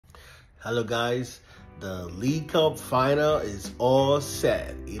Hello guys, the League Cup final is all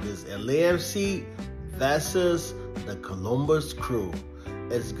set. It is Lafc versus the Columbus Crew.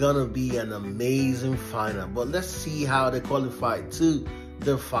 It's gonna be an amazing final, but let's see how they qualify to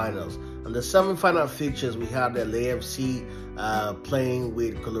the finals. On the semi-final fixtures, we had the Lafc playing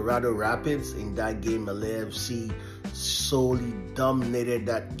with Colorado Rapids. In that game, Lafc solely dominated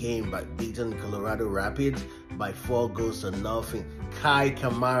that game by beating Colorado Rapids by 4-0. Kai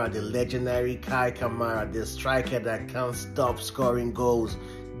Kamara, the legendary Kai Kamara, the striker that can't stop scoring goals,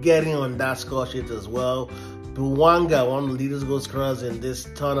 getting on that score sheet as well. Bouanga, one of the leaders goal scorers in this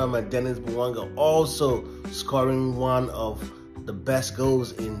tournament, Dennis Bouanga, also scoring one of the best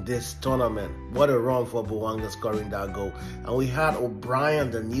goals in this tournament. What a run for Bouanga scoring that goal. And we had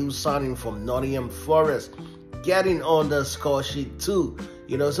O'Brien, the new signing from Nottingham Forest, getting on the score sheet too.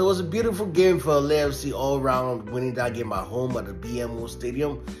 So it was a beautiful game for Lafc all round, winning that game at home at the BMO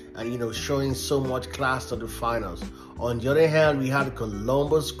Stadium and, showing so much class to the finals. On the other hand, we had the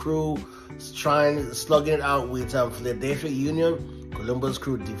Columbus Crew slugging it out with Philadelphia Union. Columbus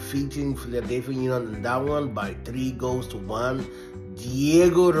Crew defeating Philadelphia Union in that one by 3-1.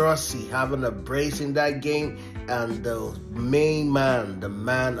 Diego Rossi having a brace in that game, and the main man, the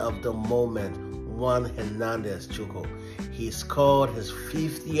man of the moment, Juan Hernandez Chuko. He scored his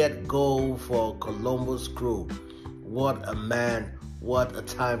 50th goal for Columbus Crew. What a man, what a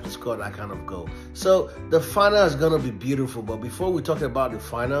time to score that kind of goal. So the final is going to be beautiful, but before we talk about the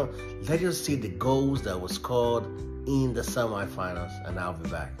final, let's just see the goals that were scored in the semi-finals, and I'll be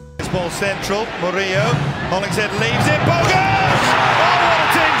back. Ball central, Murillo, Hollingshead leaves it, Bogus! Oh, what a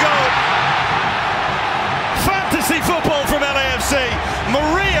team goal! Fantasy football from LAFC.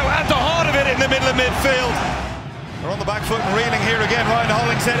 Murillo at the heart of it in the middle of midfield. They're on the back foot and reeling here again. Ryan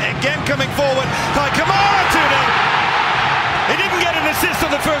Hollingshead again coming forward. Kai Kamara 2-0. He didn't get an assist on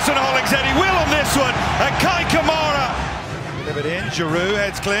the first one, Hollingshead. He will on this one. And Kai Kamara. Delivered in. Giroud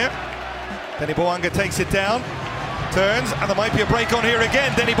heads clear. Denny Bouanga takes it down. Turns, and there might be a break on here again.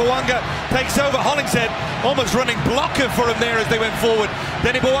 Denny Bouanga takes over. Hollingshead almost running blocker for him there as they went forward.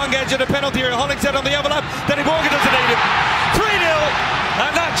 Denny Bouanga edge of the penalty here. Hollingshead on the overlap. Denny Bouanga doesn't need him. 3-0,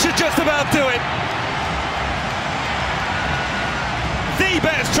 and that should just about do it. The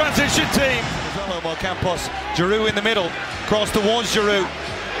best transition team. Omar Campos, Giroud in the middle, cross towards Giroud.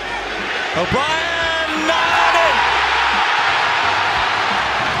 O'Brien, nailed it!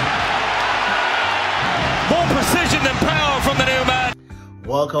 More precision than power from the new man.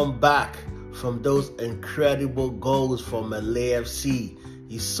 Welcome back from those incredible goals from Lafc.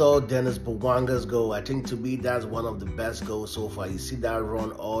 You saw Dennis Bouanga's goal. I think to me that's one of the best goals so far. You see that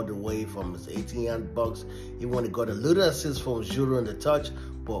run all the way from his 18-yard box. He only got a little assist from Giroud in the touch,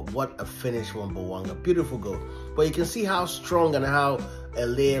 but what a finish from Bouanga. Beautiful goal. But you can see how strong and how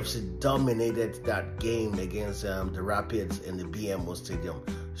Lafc dominated that game against the Rapids in the BMO Stadium.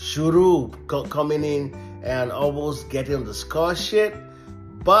 Giroud coming in and almost getting the score sheet.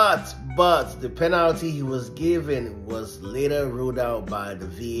 But the penalty he was given was later ruled out by the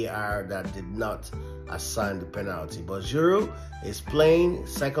VAR that did not assign the penalty. But Giroud is playing,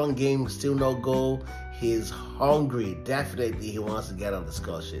 second game, still no goal. He's hungry. Definitely he wants to get on the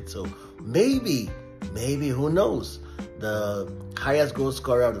score sheet. So maybe, who knows? The highest goal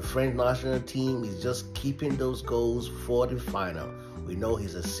scorer of the French national team is just keeping those goals for the final. We know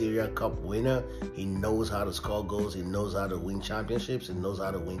he's a Syria Cup winner. He knows how to score goals. He knows how to win championships. He knows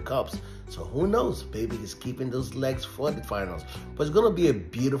how to win cups. So who knows? Maybe he's keeping those legs for the finals. But it's going to be a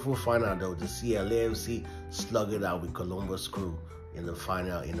beautiful final, though, to see Lafc slug it out with Columbus Crew in the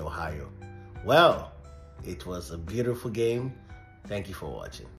final in Ohio. Well, it was a beautiful game. Thank you for watching.